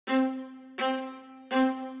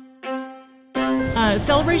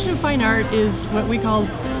Celebration of Fine Art is what we call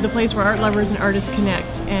the place where art lovers and artists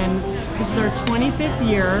connect, and this is our 25th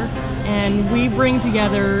year, and we bring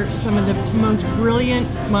together some of the most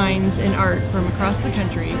brilliant minds in art from across the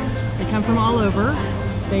country. They come from all over.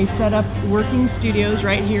 They set up working studios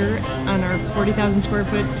right here on our 40,000 square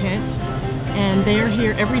foot tent, and they are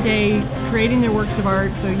here every day creating their works of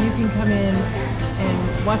art, so you can come in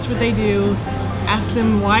and watch what they do, ask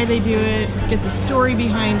them why they do it, get the story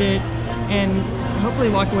behind it, and hopefully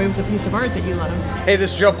walk away with a piece of art that you love. Hey,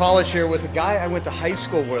 this is Joe Polish here with a guy I went to high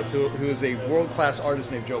school with who is a world-class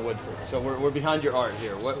artist named Joe Woodford. So we're behind your art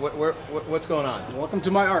here. What's going on? Welcome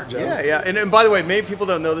to my art, Joe. Yeah. And by the way, maybe people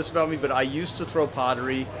don't know this about me, but I used to throw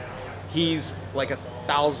pottery. He's like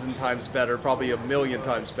 1,000 times better, probably 1,000,000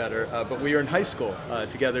 times better. But we were in high school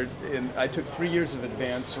together, and I took 3 years of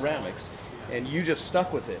advanced ceramics, and you just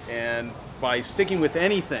stuck with it. And by sticking with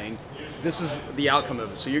anything, this is the outcome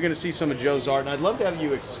of it. So you're going to see some of Joe's art, and I'd love to have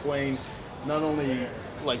you explain not only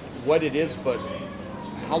like what it is, but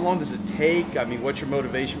how long does it take? I mean, what's your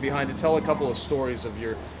motivation behind it? Tell a couple of stories of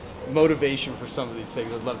your motivation for some of these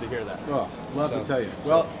things. I'd love to hear that. Well, love to tell you.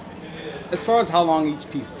 Well, as far as how long each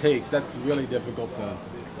piece takes, that's really difficult to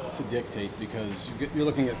dictate, because you're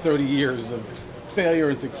looking at 30 years of failure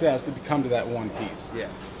and success to come to that one piece. Yeah.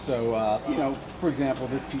 So, you know, for example,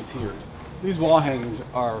 this piece here. These wall hangings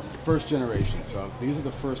are first generation, so these are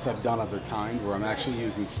the first I've done of their kind, where I'm actually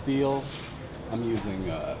using steel. I'm using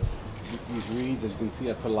these reeds. As you can see,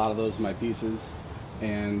 I put a lot of those in my pieces,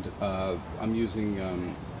 and I'm using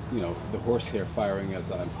you know, the horsehair firing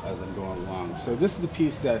as I'm going along. So this is the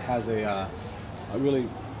piece that has a really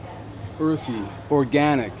earthy,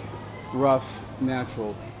 organic, rough,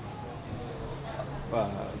 natural,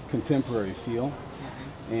 contemporary feel,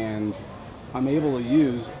 and I'm able to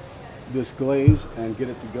use this glaze and get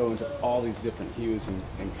it to go into all these different hues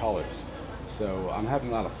and colors. So I'm having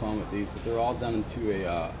a lot of fun with these, but they're all done into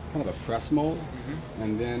a kind of a press mold,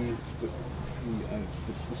 and then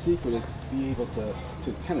the secret is to be able to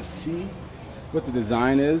kind of see what the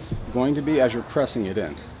design is going to be as you're pressing it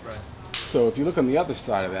in. Right. So if you look on the other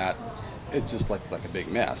side of that, it just looks like a big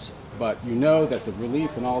mess, but you know that the relief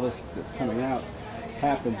and all this that's coming out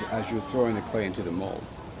happens as you're throwing the clay into the mold.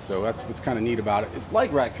 So that's what's kind of neat about it. It's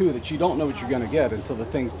like raku, that you don't know what you're going to get until the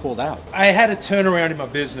thing's pulled out. I had a turnaround in my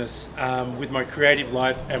business with my creative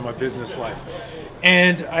life and my business life.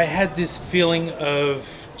 And I had this feeling of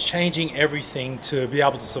changing everything to be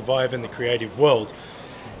able to survive in the creative world.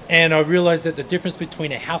 And I realized that the difference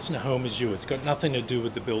between a house and a home is you. It's got nothing to do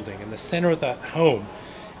with the building. And the center of that home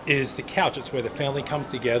is the couch. It's where the family comes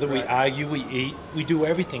together. We argue, we eat, we do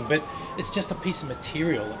everything, but it's just a piece of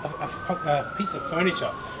material, a piece of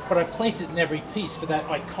furniture. But I place it in every piece for that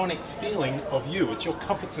iconic feeling of you. It's your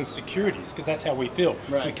comforts and securities, because that's how we feel.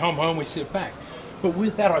 Right. We come home, we sit back. But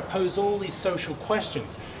with that, I pose all these social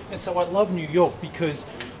questions. And so I love New York, because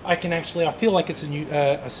I feel like it's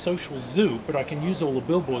a social zoo, but I can use all the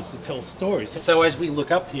billboards to tell stories. So as we look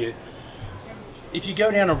up here, if you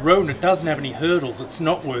go down a road and it doesn't have any hurdles, it's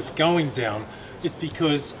not worth going down. It's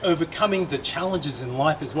because overcoming the challenges in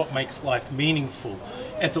life is what makes life meaningful.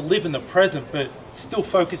 And to live in the present, but still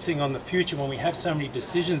focusing on the future when we have so many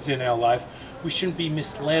decisions in our life, we shouldn't be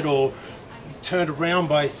misled or turned around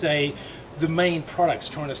by, say, the main products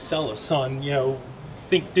trying to sell us on, you know,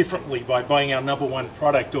 think differently by buying our #1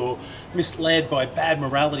 product, or misled by bad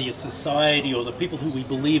morality of society or the people who we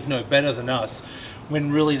believe know better than us,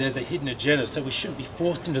 when really there's a hidden agenda. So we shouldn't be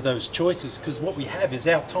forced into those choices, because what we have is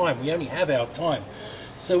our time. We only have our time.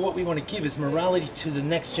 So what we want to give is morality to the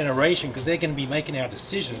next generation, because they're going to be making our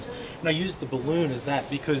decisions. And I use the balloon as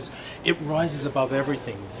that because it rises above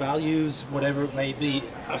everything. Values, whatever it may be,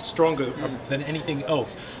 are stronger than anything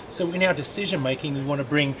else. So in our decision making, we want to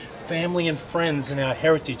bring family and friends and our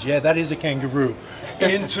heritage, yeah, that is a kangaroo,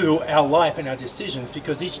 into our life and our decisions,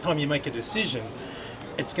 because each time you make a decision,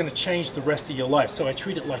 it's going to change the rest of your life. So I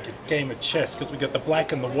treat it like a game of chess, because we got the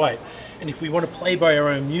black and the white. And if we want to play by our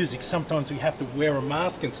own music, sometimes we have to wear a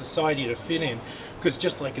mask in society to fit in, because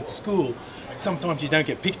just like at school, sometimes you don't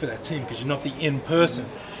get picked for that team because you're not the in person.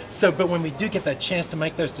 So, but when we do get that chance to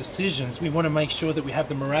make those decisions, we want to make sure that we have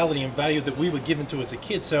the morality and value that we were given to as a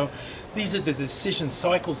kid. So these are the decision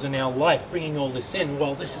cycles in our life, bringing all this in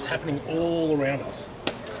while this is happening all around us.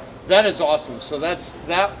 That is awesome. So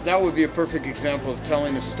that would be a perfect example of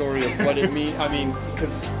telling a story of what it means. I mean,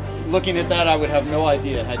 because looking at that, I would have no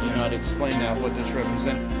idea had you not explained that, what this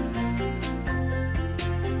represents.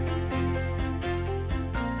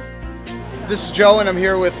 This is Joe, and I'm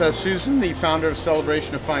here with Susan, the founder of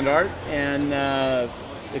Celebration of Fine Art. And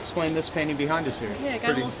explain this painting behind us here. Yeah, I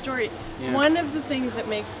got a little story. Yeah. One of the things that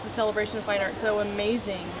makes the celebration of fine art so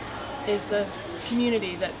amazing is the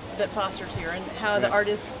community that fosters here, and how the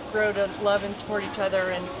artists grow to love and support each other,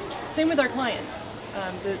 and same with our clients.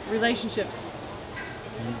 The relationships,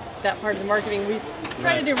 that part of the marketing, we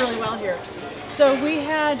try to do really well here. So we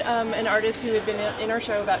had an artist who had been in our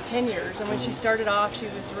show about 10 years, and when she started off, she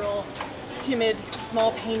was real timid,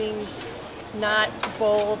 small paintings, not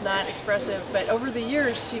bold, not expressive, but over the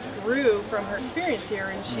years she grew from her experience here,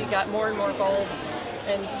 and she got more and more bold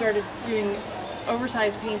and started doing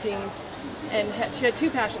oversized paintings. And she had two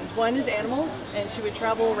passions. One is animals, and she would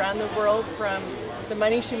travel around the world. From the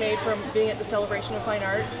money she made from being at the Celebration of Fine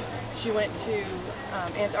Art, she went to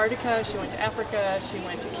Antarctica, she went to Africa, she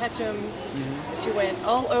went to Ketchum, she went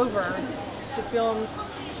all over to film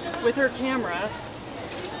with her camera,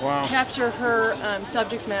 capture her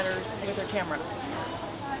subject matters with her camera.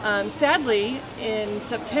 Sadly, in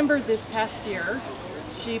September this past year,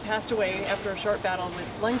 she passed away after a short battle with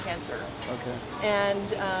lung cancer.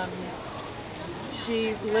 And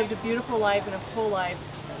she lived a beautiful life and a full life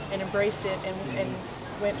and embraced it, and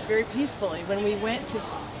went very peacefully. When we went to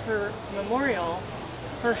her memorial,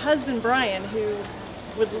 her husband Brian, who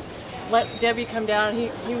would let Debbie come down,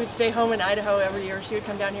 he would stay home in Idaho every year, she would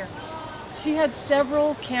come down here. She had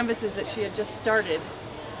several canvases that she had just started,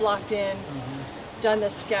 blocked in, done the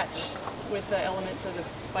sketch with the elements of the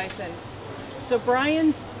bison. So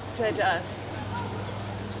Brian said to us,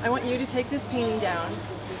 I want you to take this painting down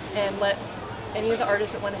and let any of the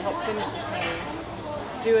artists that want to help finish this painting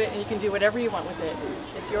do it, and you can do whatever you want with it.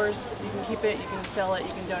 It's yours, you can keep it, you can sell it, you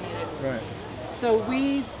can donate it. Right. So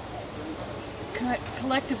we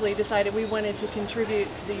collectively decided we wanted to contribute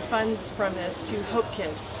the funds from this to Hope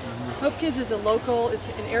Kids. Hope Kids is a local, it's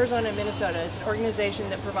in Arizona and Minnesota. It's an organization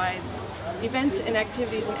that provides events and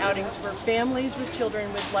activities and outings for families with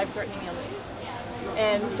children with life-threatening illness.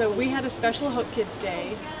 And so we had a special Hope Kids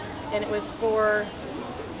Day, and it was for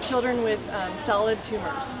children with solid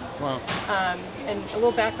tumors. Wow. And a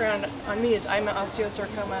little background on me is I'm an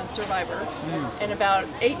osteosarcoma survivor. And about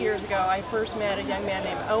 8 years ago, I first met a young man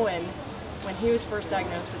named Owen when he was first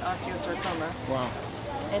diagnosed with osteosarcoma. Wow.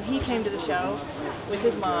 And he came to the show with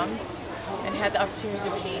his mom and had the opportunity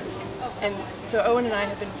to paint. And so Owen and I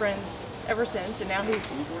have been friends ever since, and now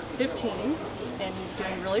he's 15 and he's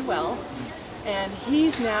doing really well. And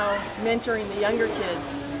he's now mentoring the younger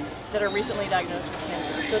kids that are recently diagnosed with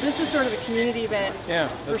cancer. So this was sort of a community event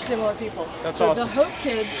for similar people. That's so awesome. The Hope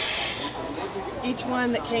Kids, each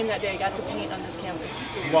one that came that day got to paint on this canvas.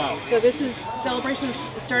 Wow. So this is Celebration,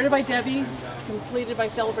 it started by Debbie, completed by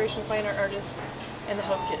Celebration of Fine Art Artists, and the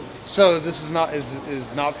Hope Kids. So this is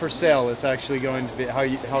not for sale. It's actually going to be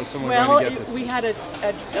how someone going to get this. We had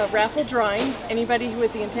a raffle drawing. Anybody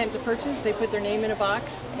with the intent to purchase, they put their name in a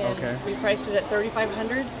box, and we priced it at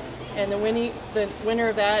 $3,500. And the winner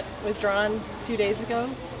of that was drawn 2 days ago.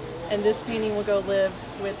 And this painting will go live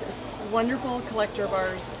with this wonderful collector of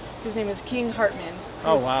ours. His name is King Hartman.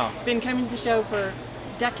 Oh, wow. Been coming to the show for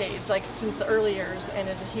decades, like since the early years, and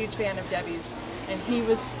is a huge fan of Debbie's. And he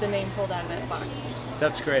was the name pulled out of that box.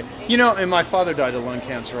 That's great. You know, and my father died of lung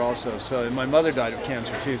cancer also, so and my mother died of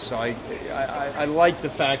cancer too. So I like the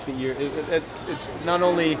fact that it's not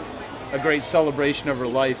only a great celebration of her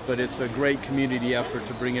life, but it's a great community effort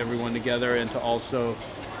to bring everyone together and to also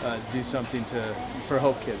do something for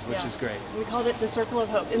Hope Kids, which is great. We called it the Circle of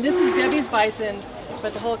Hope. And this is Debbie's bison,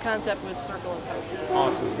 but the whole concept was Circle of Hope.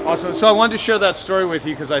 Awesome. Awesome. So I wanted to share that story with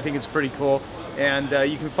you because I think it's pretty cool. And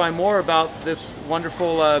you can find more about this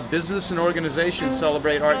wonderful business and organization,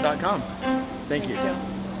 celebrateart.com. Thank you. Thanks, Joe.